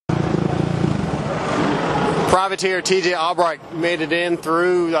Privateer TJ Albright made it in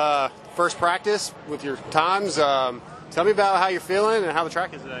through first practice with your times. Tell me about how you're feeling and how the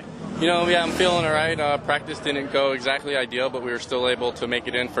track is today. Yeah, I'm feeling all right. Practice didn't go exactly ideal, but we were still able to make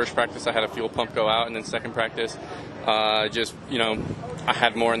it in. First practice, I had a fuel pump go out, and then second practice, I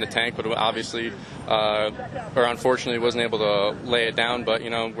had more in the tank, but obviously, or unfortunately, wasn't able to lay it down. But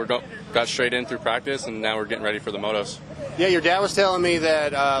got straight in through practice, and now we're getting ready for the motos. Yeah, your dad was telling me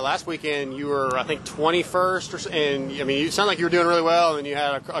that last weekend you were, I think, 21st, and I mean, you sound like you were doing really well, and you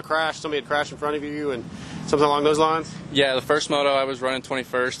had a crash. Somebody had crashed in front of you, and something along those lines. Yeah, the first moto I was running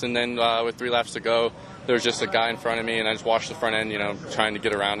 21st, and then with 3 laps to go, there was just a guy in front of me, and I just watched the front end, trying to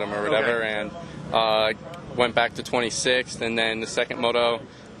get around him or whatever, and went back to 26th, and then the second moto,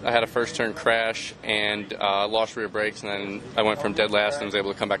 I had a first turn crash and lost rear brakes, and then I went from dead last and was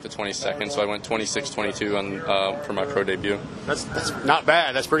able to come back to 22nd, so I went 26-22 for my pro debut. That's not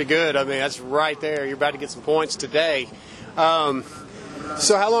bad. That's pretty good. I mean, that's right there. You're about to get some points today.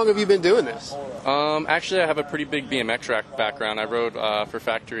 So how long have you been doing this? Actually, I have a pretty big BMX track background. I rode for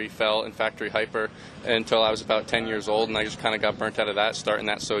Factory Felt and Factory Hyper until I was about 10 years old, and I just kind of got burnt out of that, starting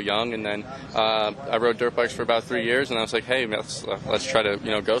that so young. And then I rode dirt bikes for about 3 years, and I was like, hey, let's try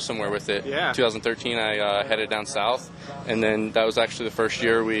to go somewhere with it. Yeah. 2013, I headed down south, and then that was actually the first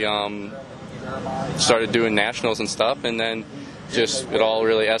year we started doing nationals and stuff, and then just it all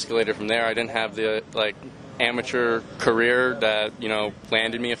really escalated from there. I didn't have the amateur career that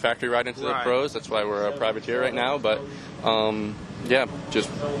landed me a factory ride into the pros. That's why we're a privateer right now, but just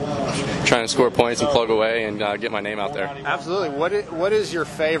trying to score points and plug away and get my name out there. Absolutely. What is your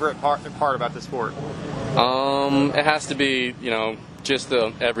favorite part about the sport? It has to be just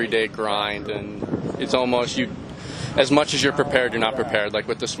the everyday grind, and it's almost as much as you're prepared, you're not prepared. Like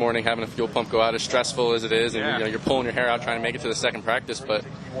with this morning, having a fuel pump go out, as stressful as it is, and you're pulling your hair out trying to make it to the second practice, but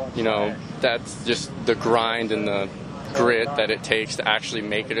that's just the grind and the grit that it takes to actually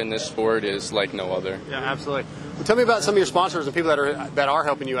make it in this sport is like no other. Yeah, absolutely. Well, tell me about some of your sponsors and people that are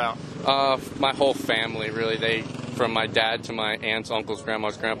helping you out. My whole family, really. From my dad to my aunts, uncles,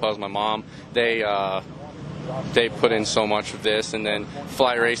 grandmas, grandpas, my mom, they put in so much of this, and then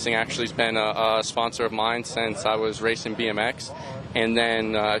Fly Racing actually has been a sponsor of mine since I was racing BMX, and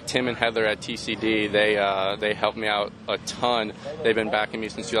then Tim and Heather at TCD, they helped me out a ton. They've been backing me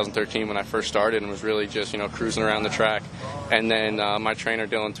since 2013 when I first started and was really just cruising around the track, and then my trainer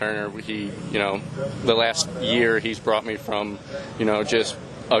Dylan Turner, he the last year he's brought me from just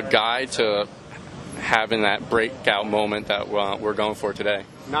a guy to having that breakout moment that we're going for today.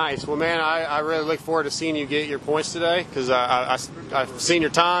 Nice. Well, man, I really look forward to seeing you get your points today, because I've seen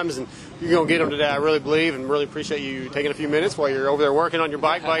your times, and you're going to get them today, I really believe, and really appreciate you taking a few minutes while you're over there working on your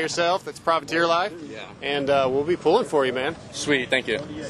bike by yourself. That's privateer life. Yeah. And we'll be pulling for you, man. Sweet. Thank you.